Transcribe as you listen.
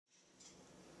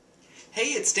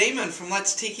Hey, it's Damon from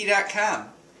Let'sTiki.com.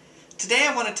 Today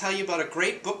I want to tell you about a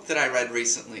great book that I read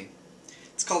recently.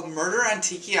 It's called Murder on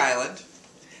Tiki Island,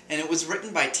 and it was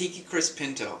written by Tiki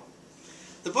Pinto.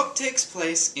 The book takes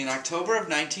place in October of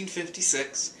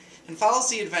 1956 and follows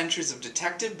the adventures of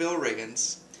Detective Bill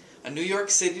Riggins, a New York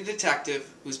City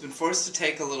detective who's been forced to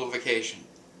take a little vacation.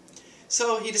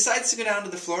 So he decides to go down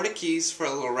to the Florida Keys for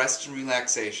a little rest and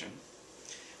relaxation.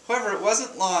 However, it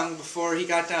wasn't long before he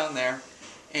got down there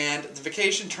and the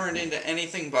vacation turned into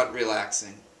anything but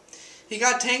relaxing. He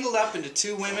got tangled up into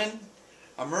two women,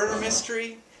 a murder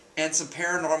mystery, and some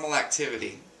paranormal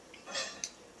activity.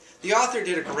 The author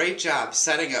did a great job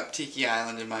setting up Tiki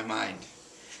Island in my mind.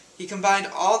 He combined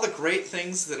all the great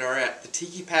things that are at the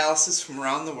Tiki Palaces from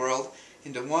around the world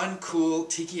into one cool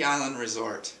Tiki Island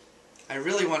Resort. I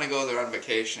really want to go there on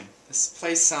vacation. This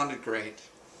place sounded great.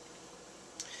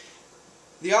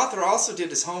 The author also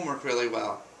did his homework really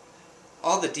well.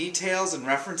 All the details and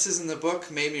references in the book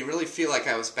made me really feel like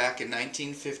I was back in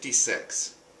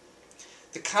 1956.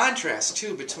 The contrast,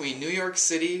 too, between New York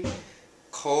City,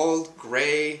 cold,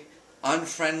 gray,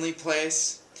 unfriendly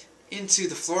place, into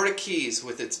the Florida Keys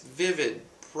with its vivid,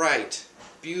 bright,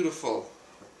 beautiful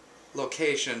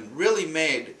location really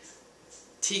made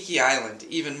Tiki Island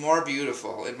even more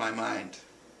beautiful in my mind.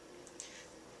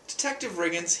 Detective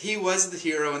Riggins, he was the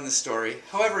hero in the story.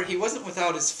 However, he wasn't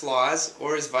without his flaws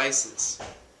or his vices.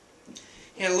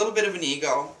 He had a little bit of an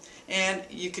ego, and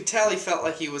you could tell he felt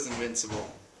like he was invincible.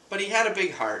 But he had a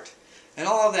big heart, and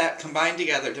all of that combined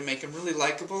together to make him really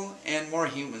likable and more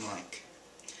human-like.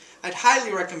 I'd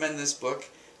highly recommend this book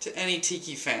to any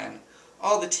Tiki fan.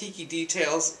 All the Tiki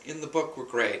details in the book were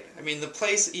great. I mean, the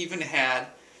place even had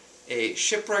a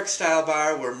shipwreck-style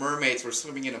bar where mermaids were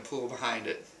swimming in a pool behind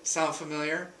it. Sound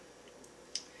familiar?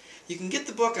 You can get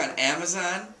the book on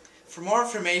Amazon. For more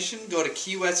information, go to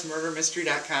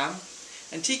KeyWestMurderMystery.com.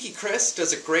 And Tiki Chris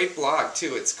does a great blog,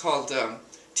 too. It's called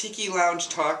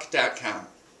TikiLoungeTalk.com.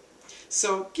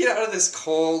 So get out of this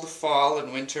cold fall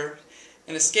and winter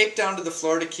and escape down to the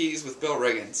Florida Keys with Bill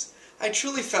Riggins. I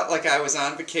truly felt like I was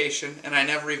on vacation and I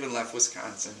never even left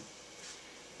Wisconsin.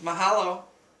 Mahalo!